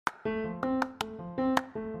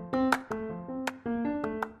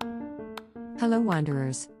Hello,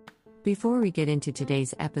 Wanderers. Before we get into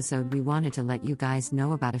today's episode, we wanted to let you guys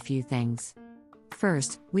know about a few things.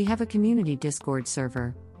 First, we have a community Discord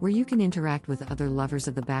server where you can interact with other lovers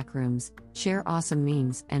of the backrooms, share awesome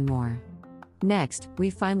memes, and more. Next,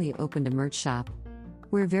 we finally opened a merch shop.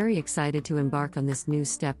 We're very excited to embark on this new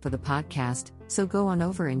step for the podcast, so go on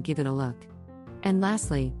over and give it a look. And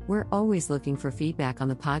lastly, we're always looking for feedback on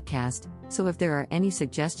the podcast, so if there are any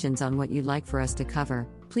suggestions on what you'd like for us to cover,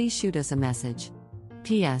 please shoot us a message.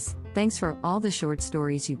 P.S. Thanks for all the short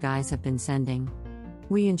stories you guys have been sending.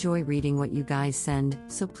 We enjoy reading what you guys send,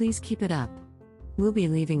 so please keep it up. We'll be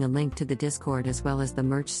leaving a link to the Discord as well as the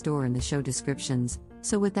merch store in the show descriptions,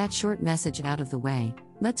 so with that short message out of the way,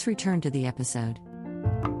 let's return to the episode.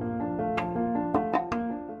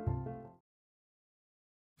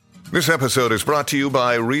 This episode is brought to you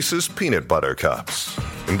by Reese's Peanut Butter Cups.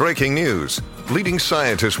 In breaking news, leading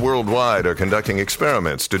scientists worldwide are conducting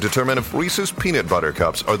experiments to determine if Reese's Peanut Butter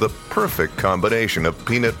Cups are the perfect combination of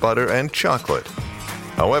peanut butter and chocolate.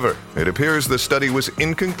 However, it appears the study was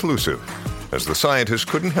inconclusive, as the scientists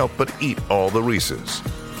couldn't help but eat all the Reese's.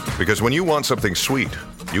 Because when you want something sweet,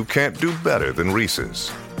 you can't do better than Reese's.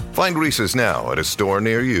 Find Reese's now at a store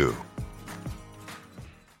near you.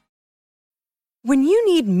 When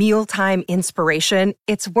you need mealtime inspiration,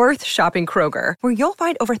 it's worth shopping Kroger, where you'll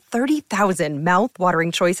find over 30,000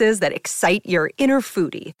 mouth-watering choices that excite your inner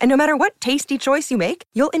foodie. And no matter what tasty choice you make,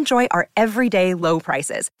 you'll enjoy our everyday low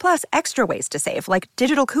prices, plus extra ways to save, like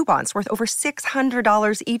digital coupons worth over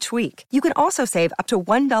 $600 each week. You can also save up to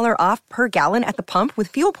 $1 off per gallon at the pump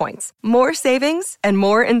with fuel points. More savings and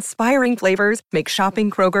more inspiring flavors make shopping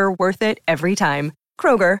Kroger worth it every time.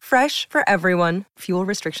 Kroger, fresh for everyone. Fuel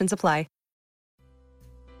restrictions apply.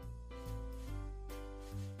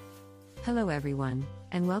 Hello everyone,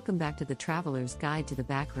 and welcome back to the Traveler's Guide to the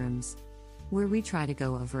Backrooms, where we try to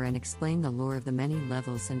go over and explain the lore of the many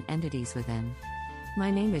levels and entities within.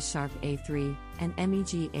 My name is Sharp A3, an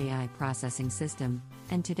MEG AI processing system,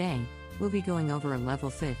 and today, we'll be going over a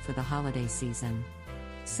level fit for the holiday season.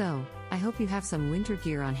 So, I hope you have some winter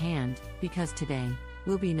gear on hand, because today,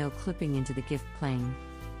 will be no clipping into the gift plane.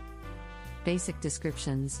 Basic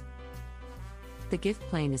descriptions. The gift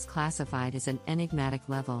plane is classified as an enigmatic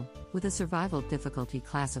level, with a survival difficulty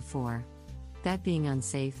class of 4. That being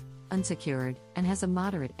unsafe, unsecured, and has a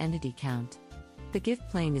moderate entity count. The gift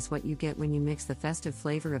plane is what you get when you mix the festive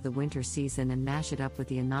flavor of the winter season and mash it up with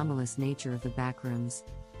the anomalous nature of the backrooms.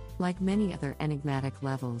 Like many other enigmatic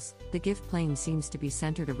levels, the gift plane seems to be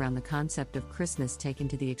centered around the concept of Christmas taken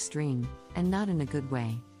to the extreme, and not in a good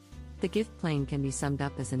way. The gift plane can be summed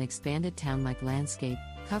up as an expanded town-like landscape,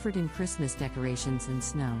 covered in Christmas decorations and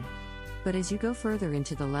snow. But as you go further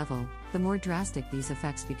into the level, the more drastic these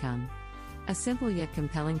effects become. A simple yet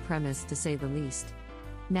compelling premise, to say the least.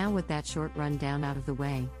 Now, with that short rundown out of the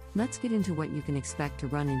way, let's get into what you can expect to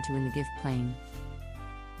run into in the gift plane.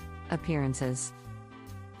 Appearances.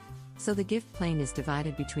 So the gift plane is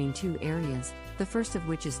divided between two areas, the first of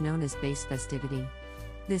which is known as base festivity.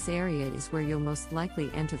 This area is where you'll most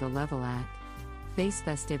likely enter the level at. Base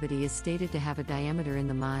festivity is stated to have a diameter in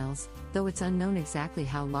the miles, though it's unknown exactly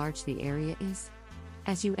how large the area is.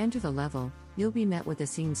 As you enter the level, you'll be met with a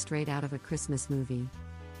scene straight out of a Christmas movie.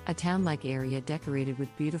 A town-like area decorated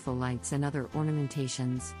with beautiful lights and other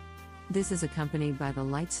ornamentations. This is accompanied by the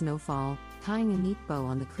light snowfall, tying a neat bow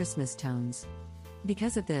on the Christmas tones.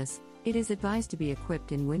 Because of this, it is advised to be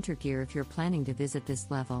equipped in winter gear if you're planning to visit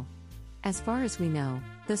this level. As far as we know,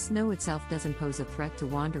 the snow itself doesn't pose a threat to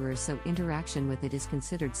wanderers, so interaction with it is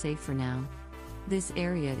considered safe for now. This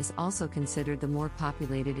area is also considered the more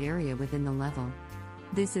populated area within the level.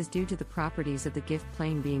 This is due to the properties of the gift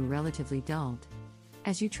plane being relatively dulled.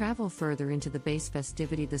 As you travel further into the base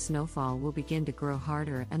festivity, the snowfall will begin to grow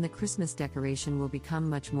harder and the Christmas decoration will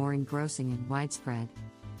become much more engrossing and widespread.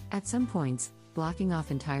 At some points, blocking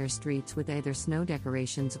off entire streets with either snow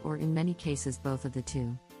decorations or in many cases both of the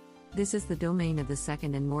two. This is the domain of the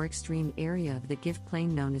second and more extreme area of the gift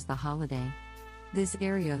plane known as the holiday. This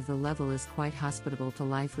area of the level is quite hospitable to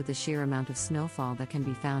life with the sheer amount of snowfall that can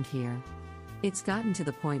be found here. It's gotten to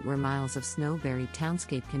the point where miles of snow-buried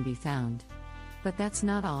townscape can be found. But that's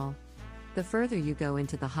not all. The further you go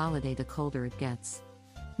into the holiday, the colder it gets.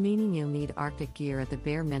 Meaning you'll need Arctic gear at the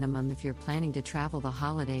bare minimum if you're planning to travel the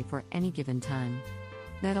holiday for any given time.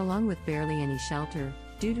 That, along with barely any shelter,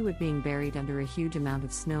 due to it being buried under a huge amount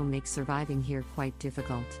of snow, makes surviving here quite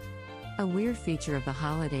difficult. A weird feature of the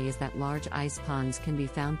holiday is that large ice ponds can be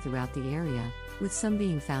found throughout the area, with some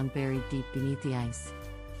being found buried deep beneath the ice.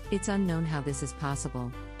 It's unknown how this is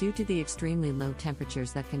possible, due to the extremely low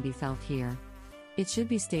temperatures that can be felt here. It should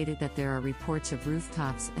be stated that there are reports of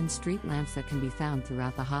rooftops and street lamps that can be found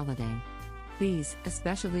throughout the holiday. These,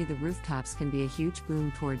 especially the rooftops, can be a huge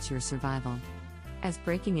boon towards your survival, as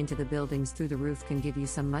breaking into the buildings through the roof can give you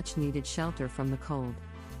some much-needed shelter from the cold.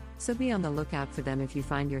 So be on the lookout for them if you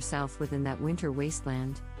find yourself within that winter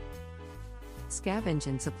wasteland. Scavenge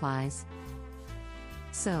and supplies.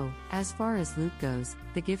 So, as far as loot goes,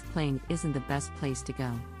 the gift plane isn't the best place to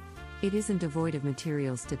go. It isn't devoid of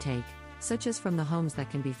materials to take, such as from the homes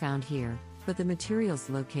that can be found here, but the materials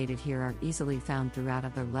located here are easily found throughout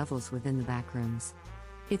other levels within the backrooms.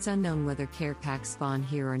 It's unknown whether care packs spawn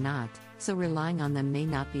here or not, so relying on them may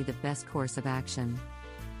not be the best course of action.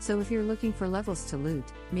 So if you're looking for levels to loot,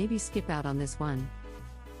 maybe skip out on this one.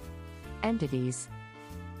 Entities.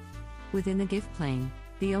 Within the gift plane,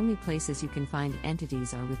 the only places you can find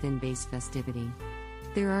entities are within base festivity.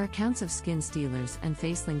 There are accounts of skin stealers and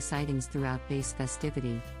faceling sightings throughout base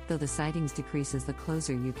festivity, though the sightings decreases the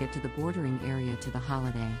closer you get to the bordering area to the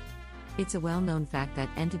holiday. It's a well-known fact that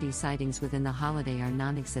entity sightings within the holiday are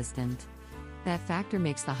non-existent. That factor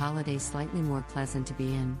makes the holiday slightly more pleasant to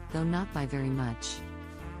be in, though not by very much.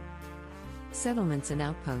 Settlements and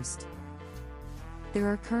outposts. There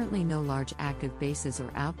are currently no large active bases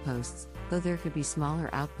or outposts, though there could be smaller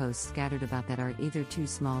outposts scattered about that are either too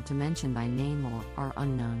small to mention by name or are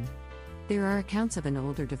unknown. There are accounts of an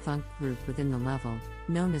older defunct group within the level,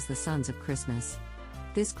 known as the Sons of Christmas.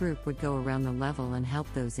 This group would go around the level and help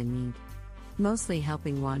those in need, mostly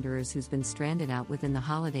helping wanderers who's been stranded out within the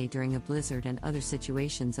holiday during a blizzard and other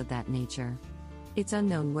situations of that nature. It's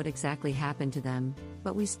unknown what exactly happened to them,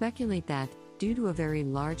 but we speculate that, due to a very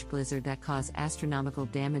large blizzard that caused astronomical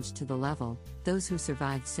damage to the level, those who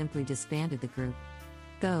survived simply disbanded the group.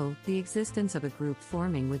 Though, the existence of a group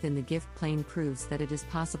forming within the gift plane proves that it is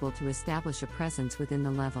possible to establish a presence within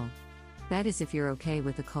the level. That is if you're okay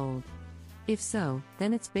with the cold. If so,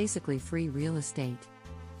 then it's basically free real estate.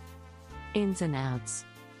 Ins and outs.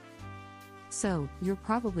 So, you're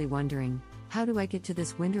probably wondering, how do I get to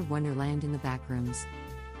this winter wonderland in the backrooms?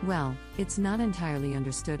 Well, it's not entirely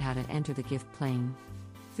understood how to enter the gift plane.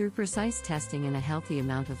 Through precise testing and a healthy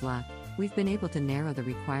amount of luck, we've been able to narrow the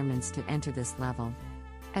requirements to enter this level.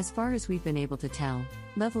 As far as we've been able to tell,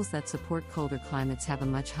 levels that support colder climates have a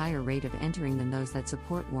much higher rate of entering than those that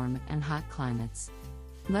support warm and hot climates.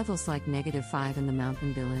 Levels like -5 in the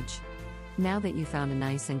Mountain Village. Now that you found a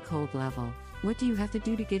nice and cold level, what do you have to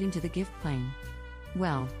do to get into the gift plane?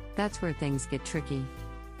 Well, that's where things get tricky.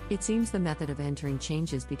 It seems the method of entering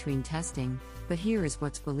changes between testing, but here is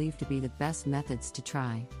what's believed to be the best methods to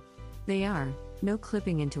try. They are, no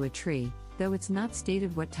clipping into a tree, though it's not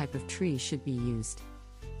stated what type of tree should be used.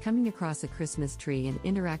 Coming across a Christmas tree and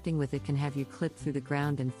interacting with it can have you clip through the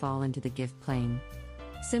ground and fall into the gift plane.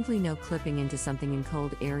 Simply no clipping into something in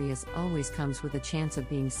cold areas always comes with a chance of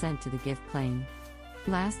being sent to the gift plane.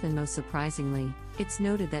 Last and most surprisingly, it's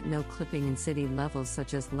noted that no clipping in city levels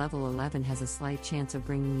such as level 11 has a slight chance of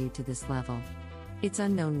bringing you to this level. It's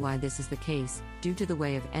unknown why this is the case, due to the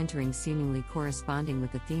way of entering seemingly corresponding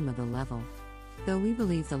with the theme of the level. Though we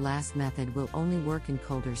believe the last method will only work in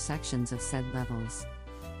colder sections of said levels.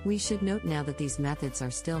 We should note now that these methods are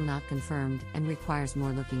still not confirmed and requires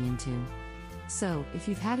more looking into. So, if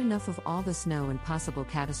you've had enough of all the snow and possible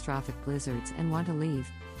catastrophic blizzards and want to leave,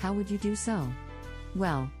 how would you do so?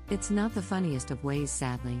 Well, it's not the funniest of ways,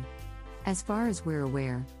 sadly. As far as we're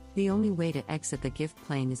aware, the only way to exit the gift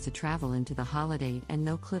plane is to travel into the holiday and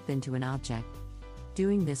no clip into an object.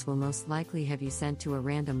 Doing this will most likely have you sent to a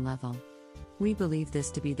random level. We believe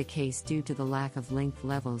this to be the case due to the lack of linked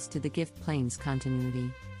levels to the gift plane's continuity.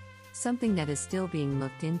 Something that is still being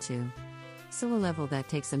looked into. So a level that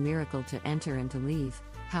takes a miracle to enter and to leave,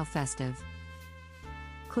 how festive.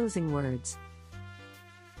 Closing words.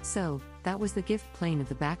 So, that was the gift plane of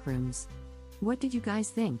the backrooms. What did you guys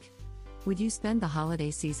think? Would you spend the holiday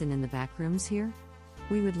season in the backrooms here?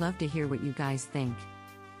 We would love to hear what you guys think.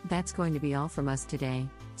 That's going to be all from us today,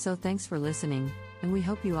 so thanks for listening, and we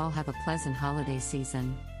hope you all have a pleasant holiday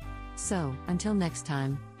season. So, until next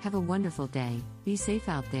time, have a wonderful day, be safe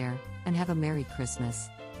out there, and have a Merry Christmas.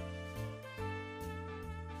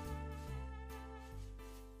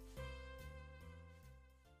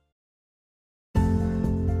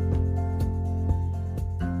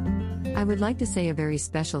 I would like to say a very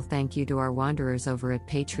special thank you to our wanderers over at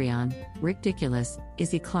Patreon: Ridiculous,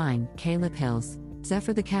 Izzy Klein, Caleb Hills,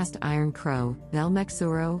 Zephyr the Cast Iron Crow, Velmex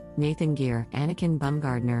Zuro, Nathan Gear, Anakin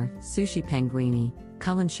Bumgardner, Sushi Penguini,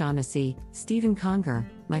 Cullen Shaughnessy, Stephen Conger,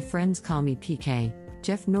 My Friends Call Me PK,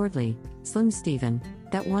 Jeff Nordley, Slim Steven,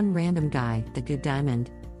 That One Random Guy, The Good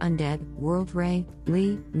Diamond, Undead, World Ray,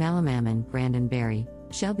 Lee, Malamammon, Brandon Berry,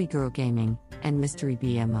 Shelby Girl Gaming, and Mystery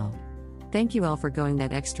BMO. Thank you all for going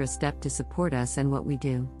that extra step to support us and what we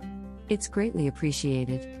do. It's greatly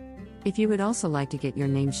appreciated. If you would also like to get your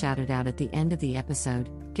name shouted out at the end of the episode,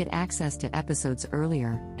 get access to episodes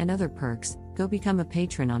earlier, and other perks, go become a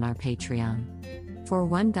patron on our Patreon. For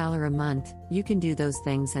 $1 a month, you can do those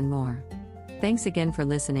things and more. Thanks again for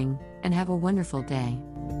listening, and have a wonderful day.